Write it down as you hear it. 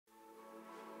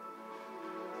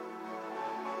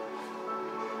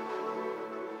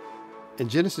In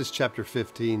Genesis chapter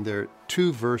 15, there are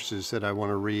two verses that I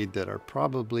want to read that are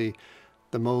probably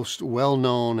the most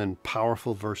well-known and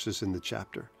powerful verses in the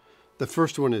chapter. The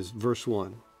first one is verse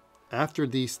 1. After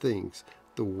these things,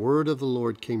 the word of the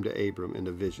Lord came to Abram in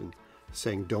a vision,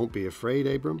 saying, "Don't be afraid,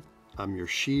 Abram. I'm your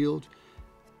shield,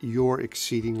 your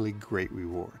exceedingly great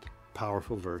reward."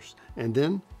 Powerful verse. And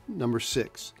then number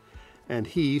 6. And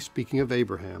he, speaking of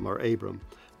Abraham or Abram,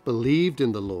 believed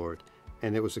in the Lord,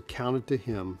 and it was accounted to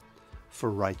him for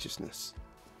righteousness.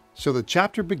 So the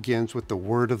chapter begins with the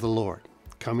word of the Lord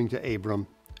coming to Abram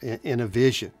in a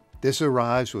vision. This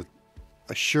arrives with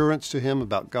assurance to him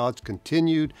about God's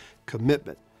continued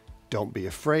commitment. Don't be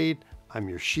afraid. I'm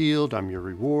your shield. I'm your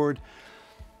reward.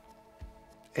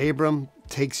 Abram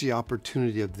takes the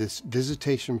opportunity of this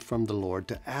visitation from the Lord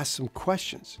to ask some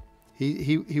questions.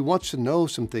 He wants to know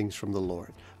some things from the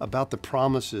Lord about the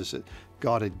promises that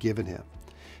God had given him.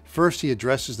 First, he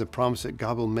addresses the promise that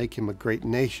God will make him a great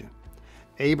nation.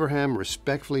 Abraham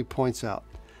respectfully points out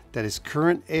that his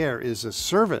current heir is a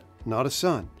servant, not a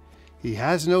son. He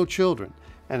has no children,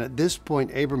 and at this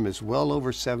point, Abram is well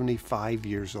over 75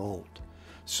 years old.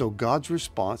 So God's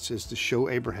response is to show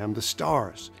Abraham the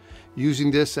stars.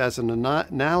 Using this as an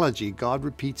analogy, God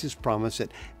repeats his promise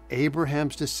that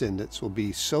Abraham's descendants will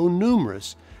be so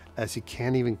numerous as he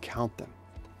can't even count them.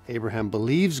 Abraham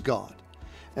believes God.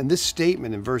 And this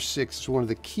statement in verse 6 is one of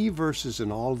the key verses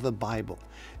in all of the Bible.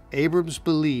 Abram's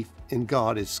belief in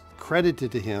God is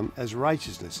credited to him as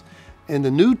righteousness. In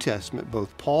the New Testament,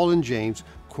 both Paul and James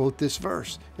quote this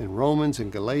verse in Romans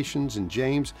and Galatians and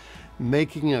James,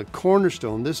 making a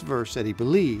cornerstone this verse that he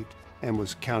believed and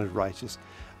was counted righteous,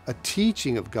 a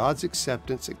teaching of God's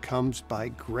acceptance that comes by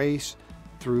grace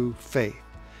through faith.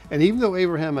 And even though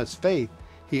Abraham has faith,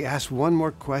 he asks one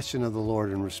more question of the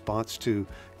Lord in response to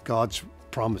God's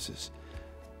promises,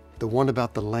 the one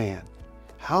about the land.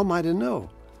 How am I to know?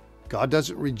 God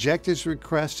doesn't reject his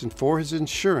request and for his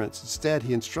assurance. Instead,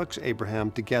 he instructs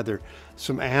Abraham to gather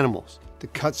some animals, to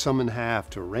cut some in half,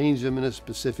 to arrange them in a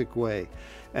specific way.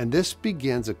 And this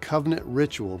begins a covenant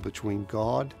ritual between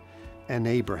God and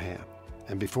Abraham.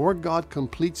 And before God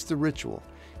completes the ritual,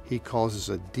 he causes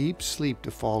a deep sleep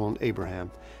to fall on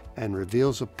Abraham and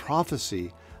reveals a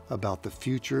prophecy about the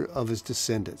future of his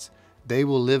descendants. They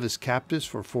will live as captives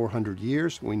for 400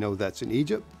 years. We know that's in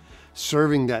Egypt,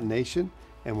 serving that nation.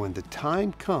 And when the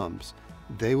time comes,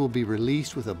 they will be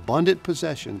released with abundant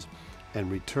possessions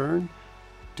and return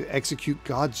to execute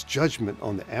God's judgment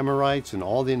on the Amorites and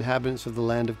all the inhabitants of the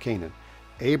land of Canaan.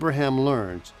 Abraham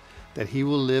learns that he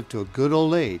will live to a good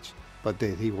old age, but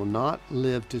that he will not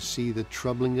live to see the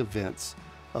troubling events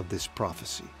of this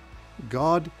prophecy.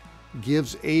 God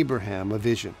gives Abraham a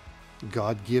vision.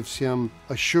 God gives him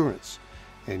assurance,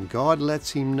 and God lets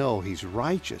him know he's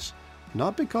righteous,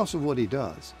 not because of what he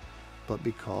does, but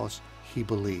because he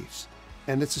believes.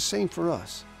 And it's the same for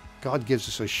us. God gives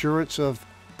us assurance of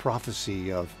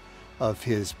prophecy, of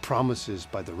his promises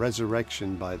by the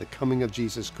resurrection, by the coming of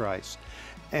Jesus Christ.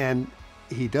 And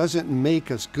he doesn't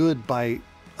make us good by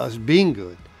us being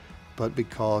good, but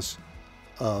because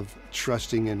of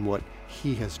trusting in what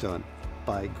he has done.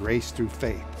 By grace through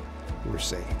faith, we're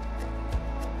saved.